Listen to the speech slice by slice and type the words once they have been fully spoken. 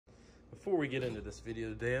Before we get into this video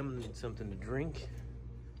today, I'm gonna need something to drink.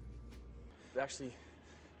 Actually,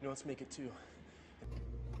 you know, let's make it two.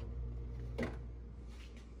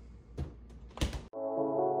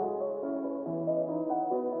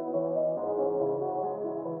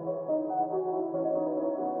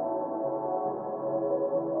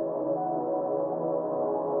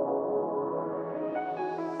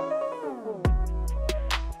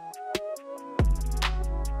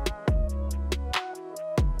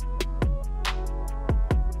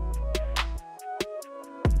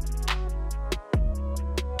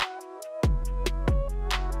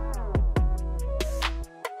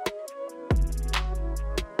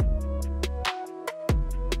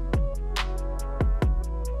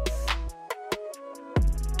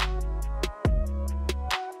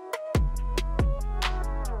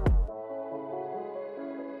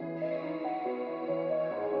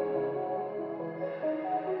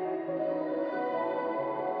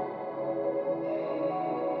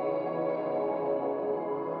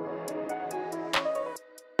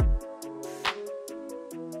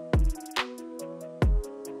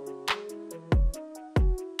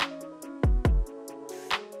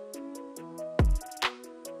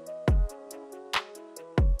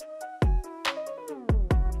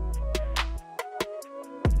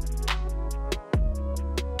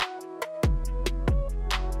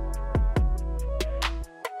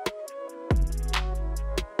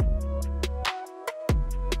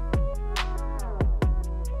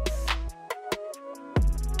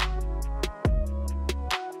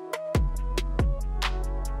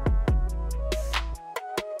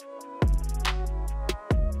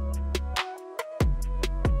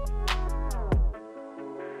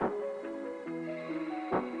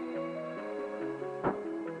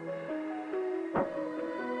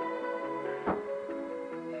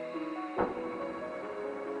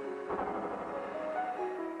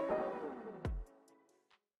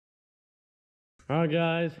 All right,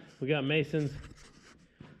 guys, we got Mason's.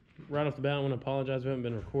 Right off the bat, I want to apologize. We haven't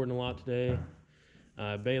been recording a lot today.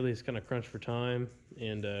 Bailey's kind of crunched for time,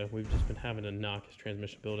 and we've just been having to knock his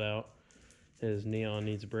transmission build out. His neon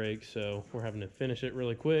needs a break, so we're having to finish it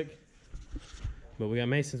really quick. But we got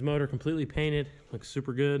Mason's motor completely painted, looks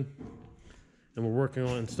super good, and we're working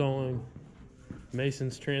on installing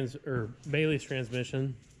Mason's Bailey's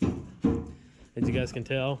transmission. As you guys can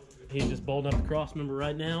tell, he's just bolting up the cross member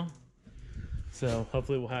right now. So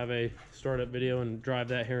hopefully we'll have a startup video and drive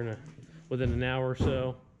that here within an hour or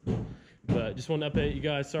so. But just want to update you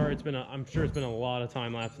guys. Sorry, I'm sure it's been a lot of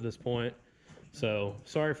time lapse at this point. So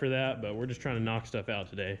sorry for that, but we're just trying to knock stuff out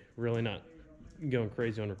today. Really not going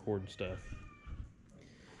crazy on recording stuff.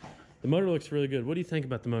 The motor looks really good. What do you think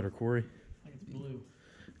about the motor, Corey? I think it's blue.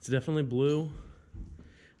 It's definitely blue.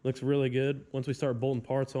 Looks really good. Once we start bolting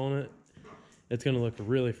parts on it, it's gonna look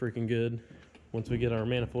really freaking good. Once we get our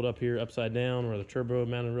manifold up here upside down or the turbo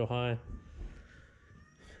mounted real high.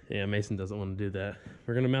 Yeah, Mason doesn't want to do that.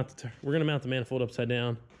 We're gonna mount the manifold upside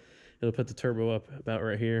down. It'll put the turbo up about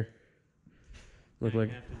right here. Look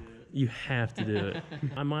like you have to do it.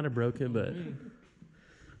 I might have broke it, but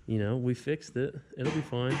you know, we fixed it. It'll be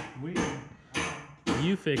fine.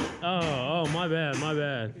 You fixed. Oh, my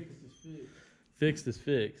bad. Fixed is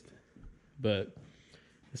fixed. But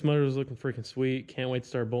this motor is looking freaking sweet. Can't wait to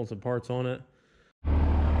start bolting some parts on it.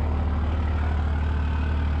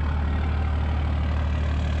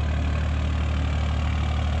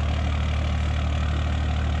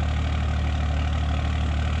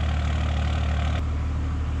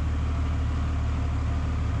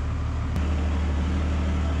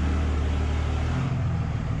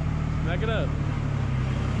 Back it up.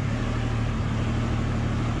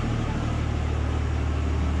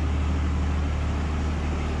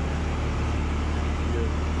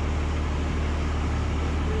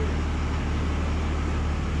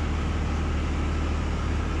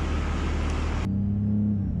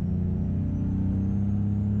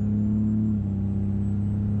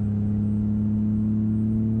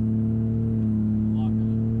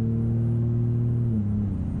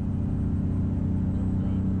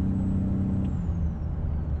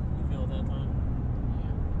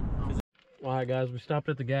 All right, guys, we stopped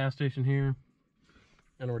at the gas station here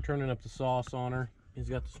and we're turning up the sauce on her. He's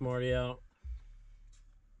got the Smarty out.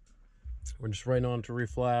 We're just waiting on it to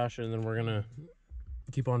reflash, and then we're gonna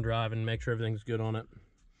keep on driving and make sure everything's good on it.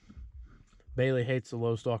 Bailey hates the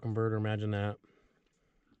low stock converter, imagine that.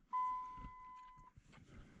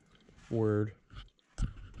 Word.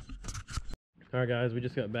 All right, guys, we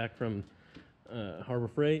just got back from Harbor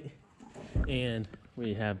Freight, and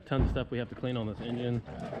we have tons of stuff we have to clean on this engine.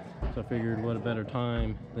 So I figured what a better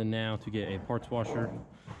time than now to get a parts washer.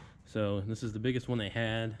 So this is the biggest one they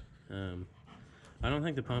had. I don't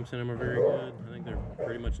think the pumps in them are very good. I think they're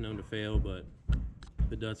pretty much known to fail, but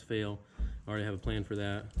if it does fail, I already have a plan for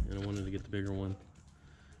that, and I wanted to get the bigger one.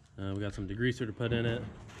 We got some degreaser to put in it.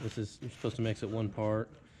 This is, you're supposed to mix it 1 part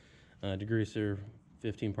degreaser,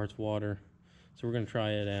 15 parts water. So we're gonna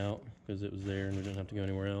try it out because it was there and we didn't have to go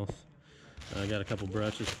anywhere else. I got a couple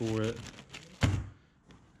brushes for it.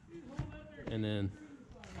 And then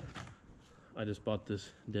I just bought this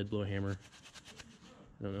dead blow hammer.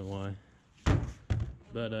 I don't know why.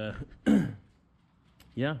 But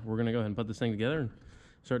yeah, we're gonna go ahead and put this thing together and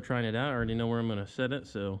start trying it out. I already know where I'm gonna set it,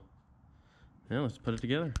 so yeah, let's put it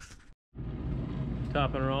together.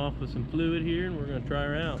 Topping her off with some fluid here, and we're gonna try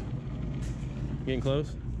her out. Getting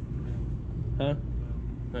close? Huh?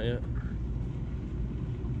 Not yet.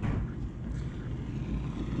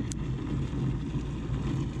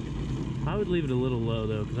 I would leave it a little low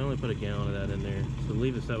though, because I only put a gallon of that in there. So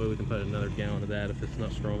leave this that way we can put another gallon of that if it's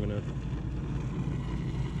not strong enough.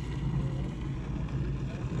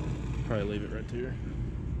 Probably leave it right there.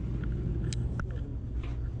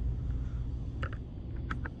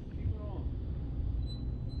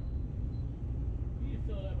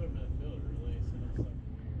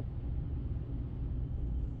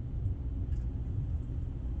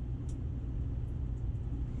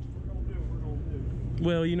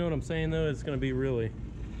 Well, you know what I'm saying though, it's gonna be really.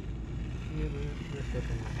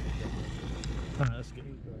 Alright, that's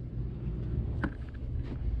good.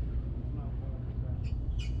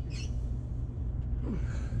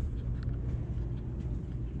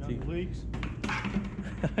 Got leaks?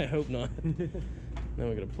 I hope not. Now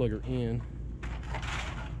we gotta plug her in.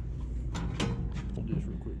 I'll do this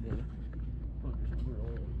real quick, man.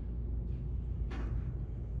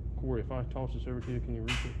 Corey, if I toss this over to you, can you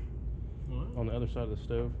reach it? What? On the other side of the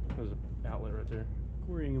stove, there's an outlet right there.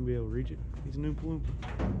 Corey ain't gonna be able to reach it. He's an Oompa Loompa.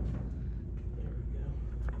 There we go.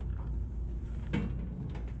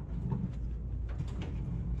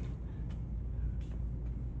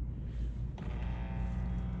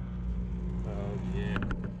 Oh yeah.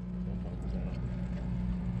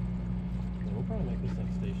 We'll probably make this thing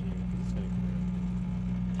stationary because it's gonna.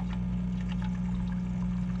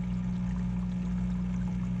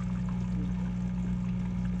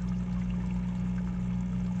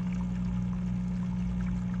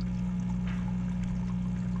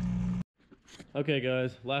 Okay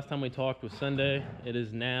guys, last time we talked was Sunday. It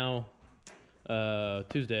is now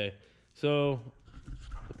Tuesday. So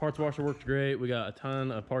the parts washer worked great. We got a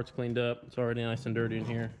ton of parts cleaned up. It's already nice and dirty in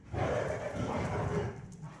here.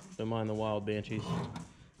 Don't mind the wild banshees,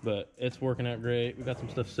 but it's working out great. We got some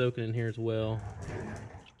stuff soaking in here as well.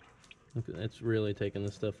 It's really taking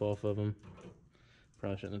the stuff off of them.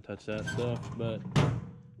 Probably shouldn't have touched that stuff, but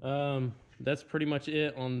that's pretty much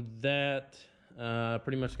it on that.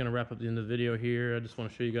 Pretty much gonna wrap up the end of the video here. I just want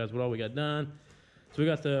to show you guys what all we got done. So we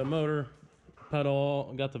got the motor, put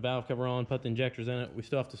all, got the valve cover on, put the injectors in it. We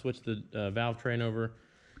still have to switch the valve train over,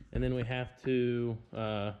 and then we have to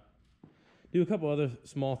do a couple other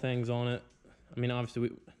small things on it. I mean, obviously,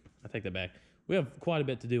 I take that back. We have quite a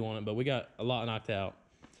bit to do on it, but we got a lot knocked out.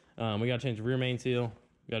 We got to change the rear main seal.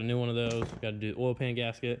 We got a new one of those. We got to do the oil pan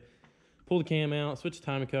gasket, pull the cam out, switch the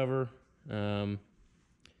timing cover.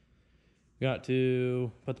 Got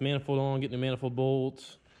to put the manifold on, get the manifold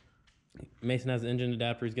bolts. Mason has the engine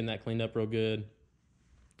adapter. He's getting that cleaned up real good.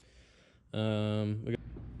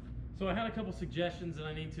 So I had a couple suggestions that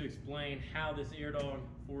I need to explain how this AirDog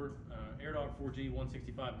 4G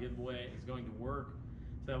 165 giveaway is going to work.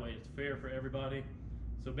 So that way it's fair for everybody.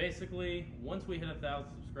 So basically, once we hit 1,000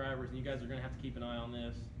 subscribers, and you guys are going to have to keep an eye on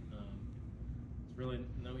this. It's really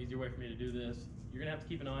no easier way for me to do this. You're going to have to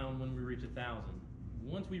keep an eye on when we reach 1,000.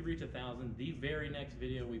 Once we reach 1,000, the very next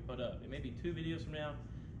video we put up, it may be 2 videos from now,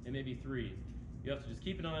 it may be 3. You have to just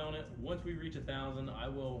keep an eye on it. Once we reach 1,000, I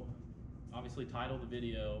will obviously title the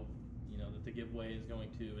video, you know, that the giveaway is going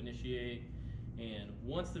to initiate. And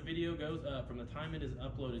once the video goes up, from the time it is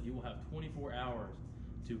uploaded, you will have 24 hours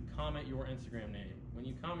to comment your Instagram name. When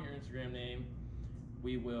you comment your Instagram name,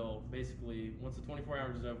 we will basically, once the 24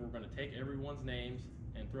 hours is over, we're going to take everyone's names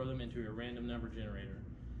and throw them into a random number generator.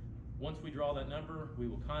 Once we draw that number, we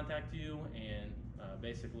will contact you and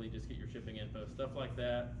basically just get your shipping info, stuff like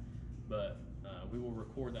that. But we will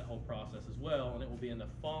record that whole process as well, and it will be in the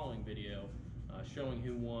following video showing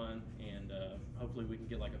who won, and hopefully we can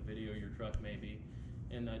get like a video of your truck maybe,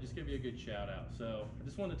 and just give you a good shout out. So I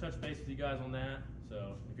just wanted to touch base with you guys on that.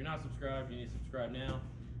 So if you're not subscribed, you need to subscribe now.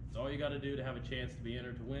 It's all you got to do to have a chance to be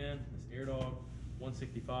entered to win this AirDog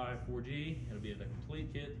 165 4G. It'll be the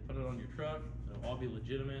complete kit to put it on your truck. It'll all be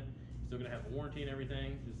legitimate. You're still gonna have a warranty and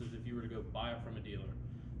everything, just as if you were to go buy it from a dealer.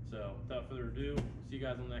 So without further ado, see you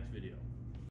guys on the next video.